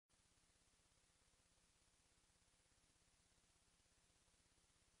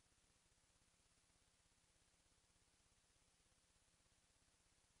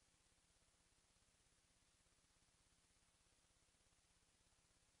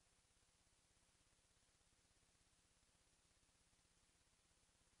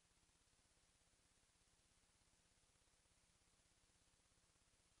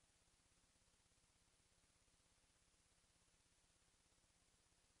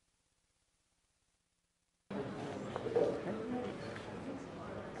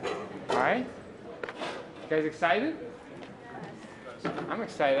right? You guys excited? I'm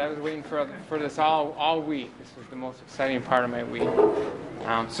excited. I was waiting for this all week. This was the most exciting part of my week.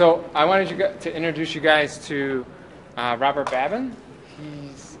 So I wanted to introduce you guys to Robert Babin.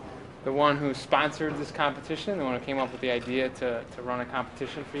 He's the one who sponsored this competition, the one who came up with the idea to run a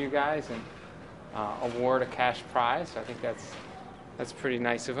competition for you guys and award a cash prize. So I think that's pretty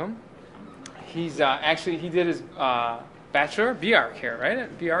nice of him. He's he did his bachelor BArch here, right?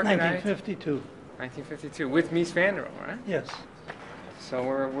 At BArch 1952. 1952 with Mies van der Rohe, right? Yes. So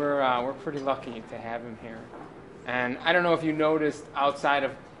we're pretty lucky to have him here. And I don't know if you noticed outside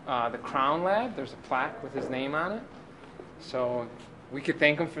of the Crown Lab, there's a plaque with his name on it. So we could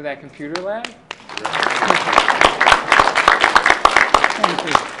thank him for that computer lab. Thank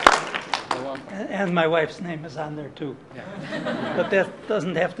you. You're welcome. And my wife's name is on there too. Yeah. But that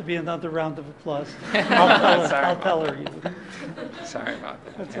doesn't have to be another round of applause. I'll tell her you. Sorry about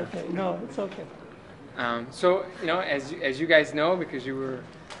that. That's okay. No, it's okay. So, as you guys know, because you were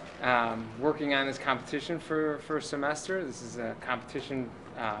working on this competition for a semester, this is a competition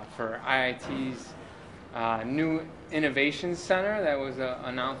for IIT's new innovation center that was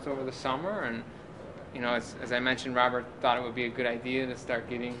announced over the summer. And, as I mentioned, Robert thought it would be a good idea to start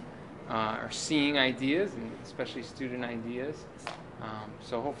getting or seeing ideas, and especially student ideas.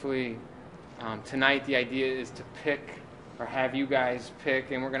 So hopefully tonight the idea is to pick or have you guys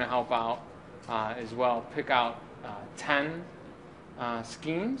pick, and we're going to help out as well, pick out 10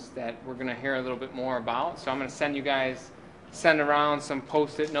 schemes that we're going to hear a little bit more about. So I'm going to send around some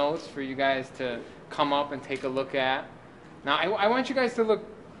Post-it notes for you guys to come up and take a look at. Now, I want you guys to look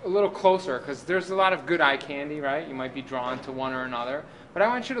a little closer because there's a lot of good eye candy, right? You might be drawn to one or another. But I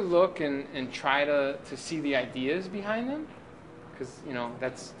want you to look and try to see the ideas behind them because,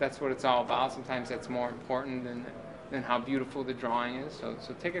 that's what it's all about. Sometimes that's more important than how beautiful the drawing is. So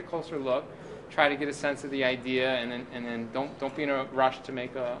take a closer look. Try to get a sense of the idea, and then don't be in a rush to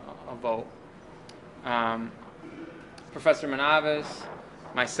make a vote. Professor Manaves,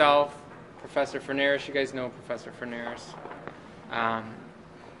 myself, Professor Fernaris. You guys know Professor Fernaris.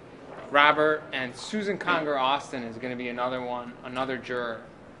 Robert and Susan Conger Austin is going to be another juror.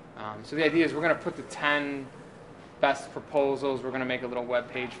 So the idea is we're going to put the 10 best proposals. We're going to make a little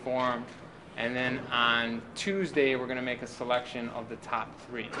web page for them, and then on Tuesday we're going to make a selection of the top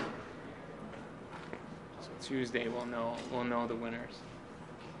 3. Tuesday we'll know the winners.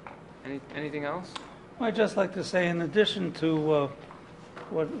 Anything else? Well, I'd just like to say, in addition to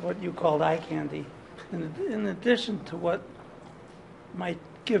what you called eye candy, in addition to what might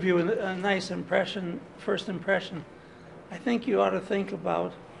give you a nice first impression, I think you ought to think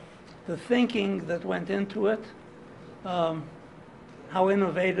about the thinking that went into it, how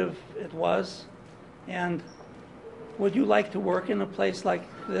innovative it was, and would you like to work in a place like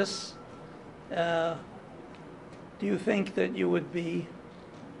this? Do you think that you would be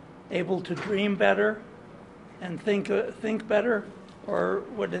able to dream better and think better, or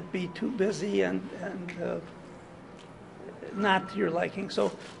would it be too busy and not to your liking?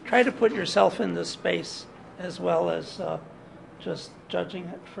 So try to put yourself in this space as well as just judging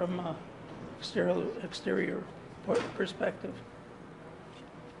it from an exterior perspective.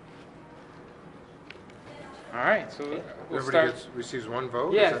 All right, so we'll Everybody start. receives one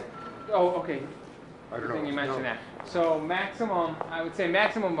vote? Yeah. Oh, okay. I don't Good thing know. you mentioned No. that. So I would say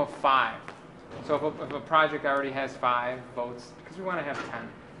maximum of 5. So if a project already has 5 votes, because we want to have 10.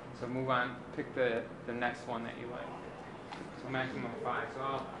 So move on, pick the next one that you like. So maximum of 5. So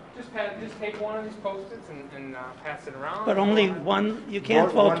I'll just take one of these Post-its and pass it around. But only one, you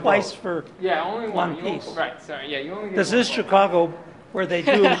can't One vote twice vote. for Yeah, only one. one piece. Right, sorry. Yeah, you only get This one is vote. Chicago, where they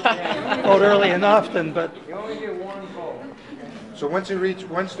do vote early and often, but You only get one vote. So once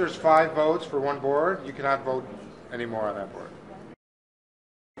there's 5 votes for one board, you cannot vote anymore on that board.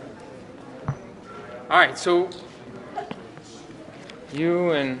 All right, so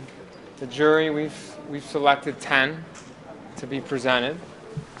you and the jury, we've selected 10 to be presented.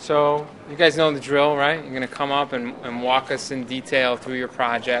 So you guys know the drill, right? You're going to come up and walk us in detail through your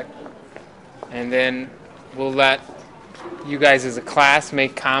project, and then we'll let you guys as a class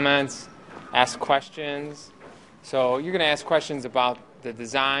make comments, ask questions. So you're going to ask questions about the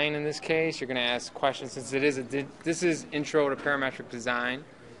design in this case. You're going to ask questions since this is intro to parametric design.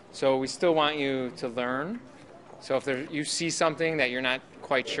 So we still want you to learn. So if you see something that you're not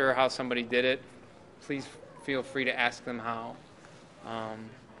quite sure how somebody did it, please feel free to ask them how.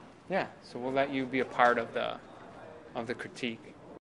 So we'll let you be a part of the critique.